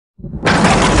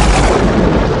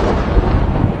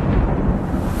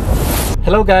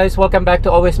Hello guys, welcome back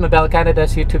to Always Mabel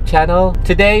Canada's YouTube channel.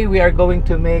 Today we are going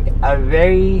to make a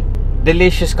very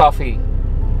delicious coffee.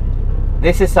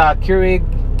 This is a Keurig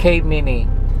K-mini.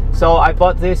 So I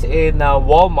bought this in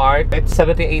Walmart. It's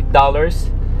 $78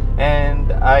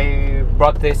 and I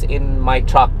brought this in my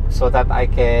truck so that I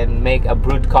can make a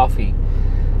brewed coffee.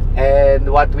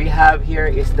 And what we have here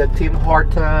is the Tim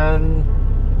Horton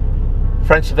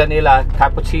French Vanilla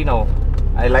Cappuccino.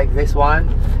 I like this one.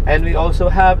 And we also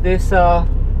have this double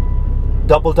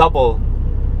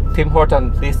Tim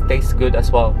Horton. This tastes good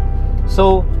as well.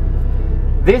 So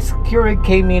this Keurig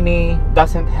K-mini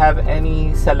doesn't have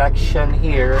any selection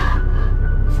here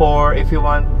for if you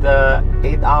want the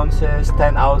 8 ounces,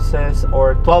 10 ounces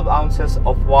or 12 ounces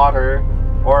of water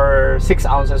or 6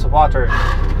 ounces of water.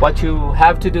 What you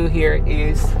have to do here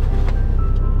is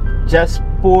just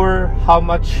pour how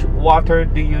much water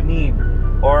do you need,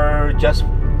 or just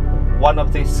one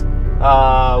of these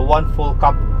one full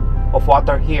cup of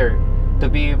water here, to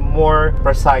be more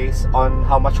precise on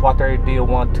how much water do you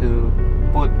want to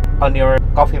put on your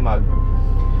coffee mug.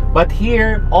 But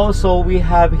here also we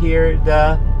have here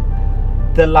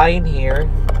the line here.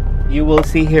 You will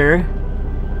see here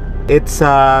it's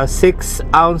 6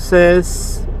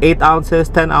 ounces, 8 ounces,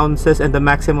 10 ounces, and the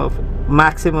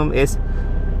maximum is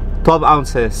 12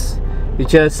 ounces. You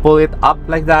just pull it up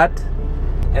like that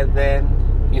and then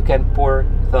you can pour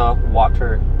the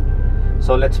water.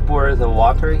 So let's pour the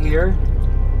water here.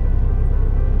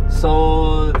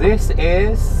 So this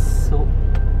is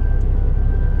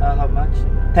how much?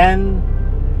 10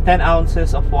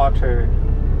 ounces of water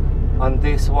on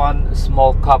this one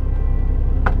small cup.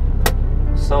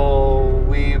 So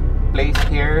we place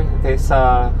here this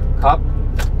cup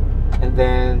and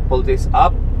then pull this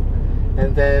up,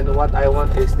 and then what I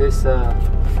want is this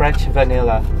French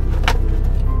vanilla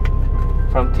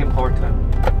from Tim Horton.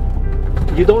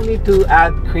 You don't need to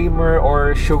add creamer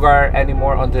or sugar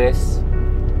anymore on this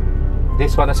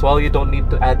one as well. You don't need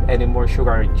to add any more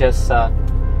sugar. Just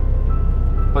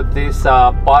put these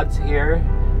pods here,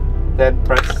 then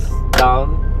press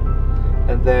down,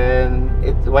 and then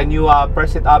when you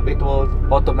press it up, it will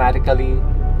automatically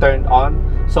turn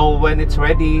on. So when it's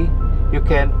ready, you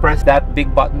can press that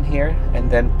big button here and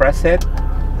then press it,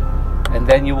 and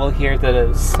then you will hear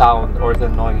the sound or the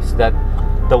noise that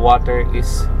the water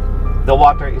is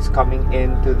coming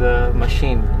into the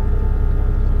machine.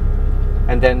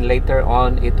 And then later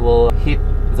on it will heat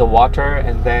the water,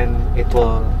 and then it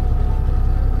will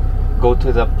go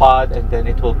to the pod, and then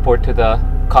it will pour to the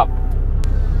cup.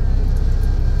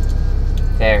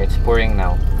 There, it's pouring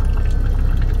now.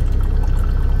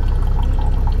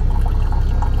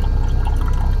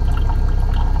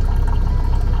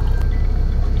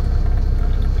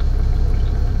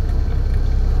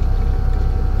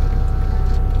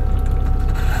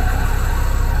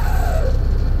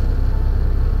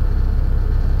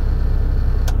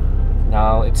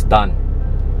 Now it's done.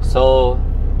 So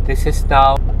this is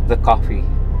now the coffee,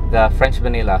 the French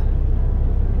vanilla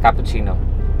cappuccino.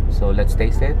 So let's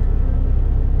taste it.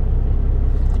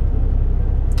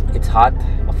 It's hot,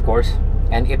 of course,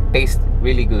 and it tastes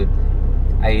really good.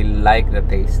 I like the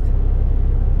taste.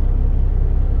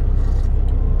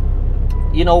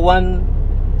 You know, one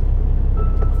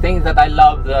thing that I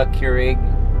love the Keurig,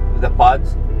 the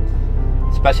pods,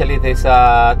 especially this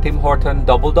Tim Horton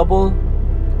double,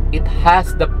 it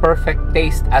has the perfect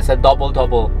taste as a double,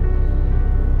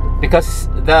 because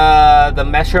the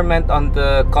measurement on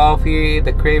the coffee,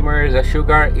 the creamer, the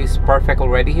sugar is perfect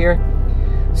already here.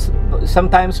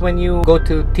 Sometimes when you go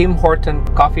to Tim Horton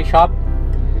coffee shop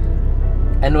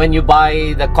and when you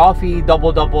buy the coffee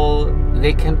double,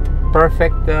 they can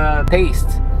perfect the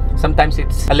taste. Sometimes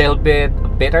it's a little bit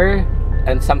bitter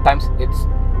and sometimes it's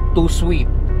too sweet,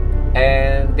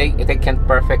 and they can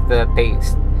perfect the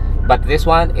taste. But this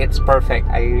one, it's perfect.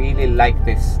 I really like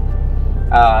this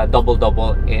double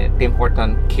Tim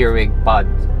Horton Keurig pod.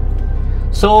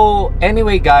 So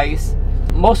anyway guys,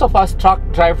 most of us truck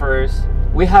drivers,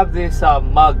 we have this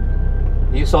mug.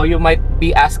 So you might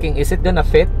be asking, is it gonna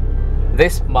fit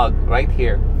this mug right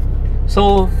here?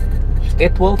 So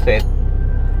it will fit,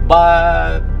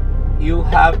 but you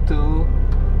have to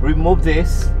remove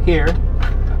this here.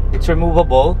 It's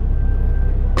removable,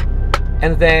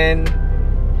 and then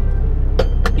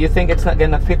you think it's not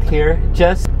gonna fit here,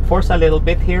 just force a little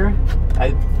bit here,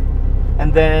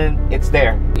 and then it's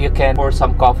there. You can pour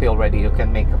some coffee already. You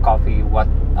can make a coffee, what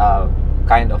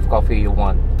kind of coffee you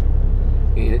want,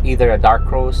 either a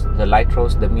dark roast, the light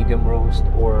roast, the medium roast,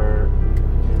 or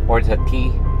the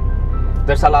tea.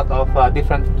 There's a lot of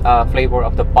different flavor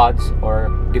of the pods or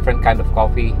different kind of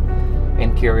coffee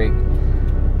in Keurig.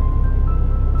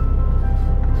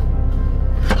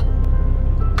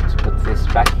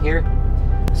 this back here.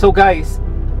 So guys,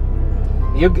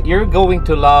 you're going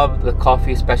to love the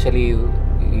coffee, especially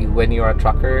when you're a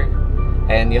trucker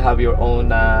and you have your own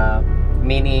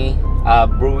mini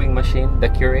brewing machine, the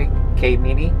Keurig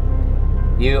K-mini.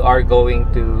 You are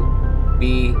going to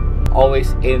be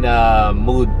always in a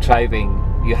mood driving.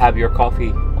 You have your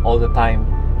coffee all the time,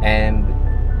 and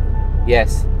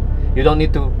yes, you don't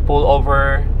need to pull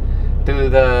over to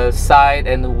the side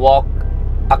and walk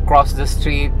across the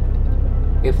street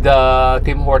if the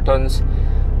Tim Hortons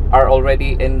are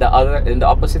already in the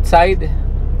opposite side.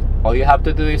 All you have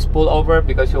to do is pull over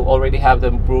because you already have the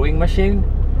brewing machine.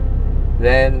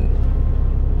 Then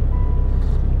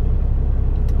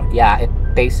yeah, it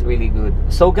tastes really good.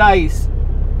 So guys,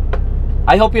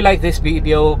 I hope you like this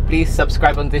video. Please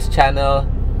subscribe on this channel,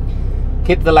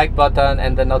 hit the like button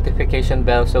and the notification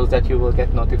bell so that you will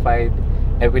get notified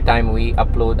every time we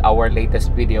upload our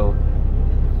latest video.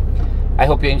 I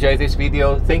hope you enjoyed this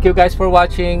video. Thank you guys for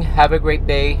watching. Have a great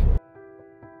day.